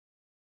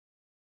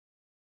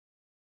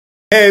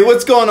Hey,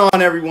 what's going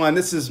on, everyone?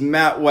 This is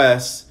Matt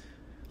West.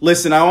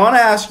 Listen, I want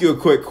to ask you a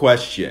quick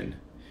question.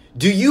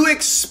 Do you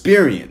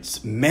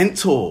experience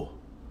mental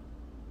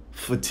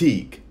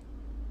fatigue?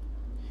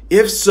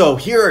 If so,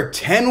 here are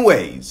 10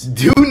 ways.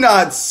 Do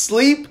not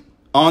sleep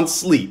on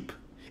sleep.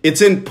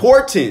 It's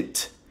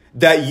important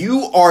that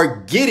you are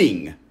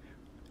getting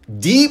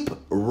deep,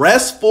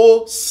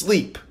 restful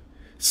sleep.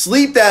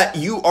 Sleep that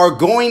you are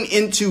going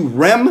into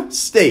REM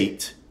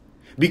state,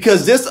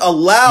 because this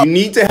allows you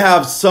need to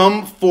have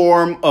some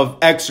form of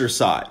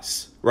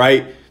exercise,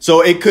 right?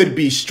 So it could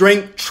be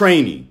strength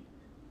training.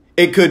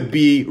 It could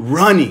be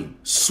running,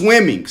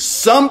 swimming,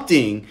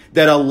 something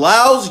that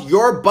allows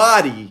your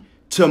body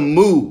to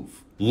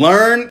move.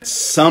 Learn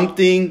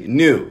something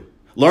new.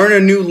 Learn a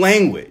new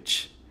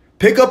language.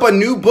 Pick up a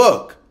new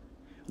book.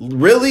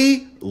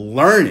 Really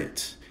learn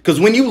it. Because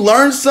when you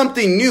learn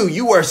something new,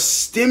 you are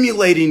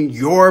stimulating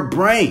your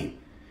brain.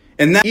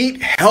 And that,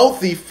 eat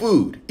healthy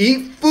food.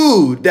 Eat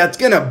food that's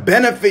going to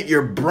benefit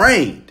your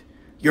brain,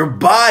 your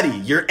body,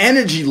 your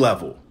energy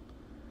level,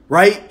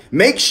 right?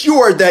 Make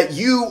sure that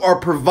you are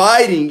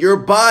providing your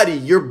body,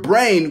 your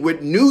brain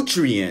with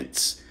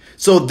nutrients.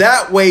 So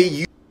that way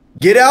you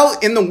get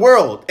out in the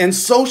world and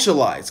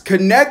socialize,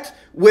 connect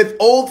with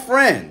old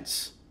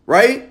friends,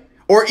 right?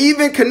 Or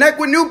even connect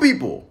with new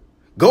people.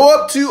 Go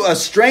up to a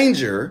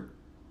stranger,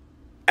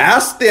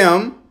 ask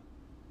them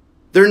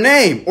their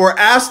name, or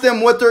ask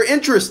them what they're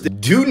interested in.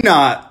 Do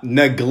not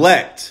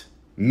neglect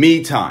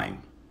me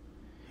time.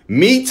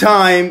 Me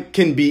time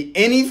can be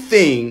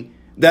anything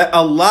that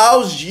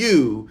allows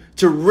you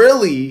to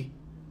really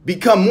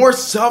become more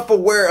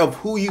self-aware of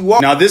who you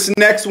are. Now, this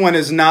next one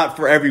is not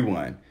for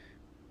everyone.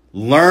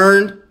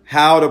 Learn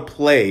how to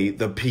play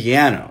the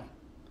piano.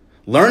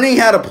 Learning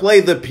how to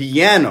play the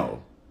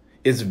piano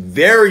is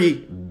very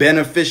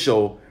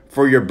beneficial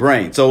for your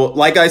brain. So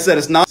like I said,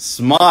 it's not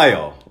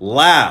smile,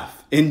 laugh.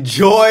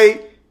 Enjoy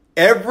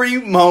every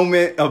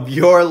moment of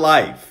your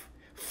life.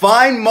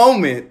 Find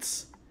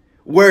moments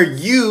where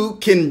you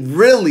can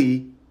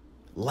really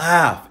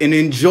laugh and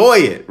enjoy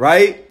it,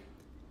 right?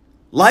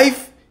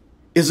 Life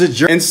is a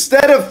journey.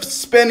 Instead of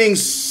spending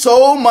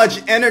so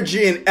much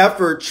energy and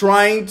effort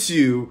trying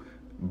to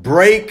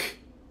break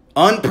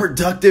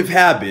unproductive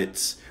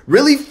habits,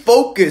 really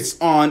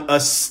focus on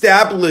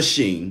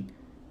establishing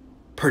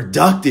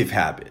productive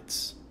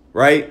habits,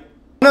 right?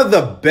 One of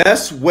the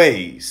best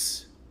ways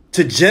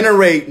to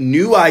generate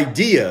new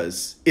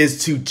ideas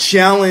is to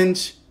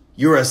challenge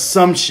your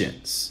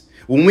assumptions.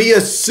 When we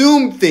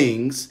assume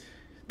things,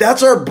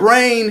 that's our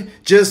brain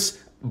just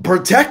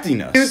protecting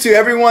us. To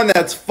everyone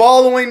that's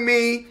following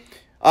me,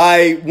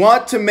 I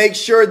want to make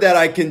sure that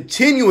I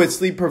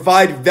continuously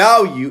provide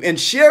value and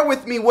share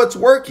with me what's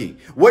working,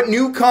 what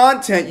new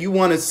content you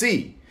want to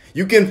see.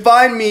 You can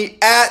find me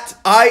at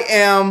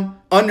 @IAM_Matt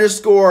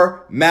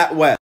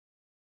West.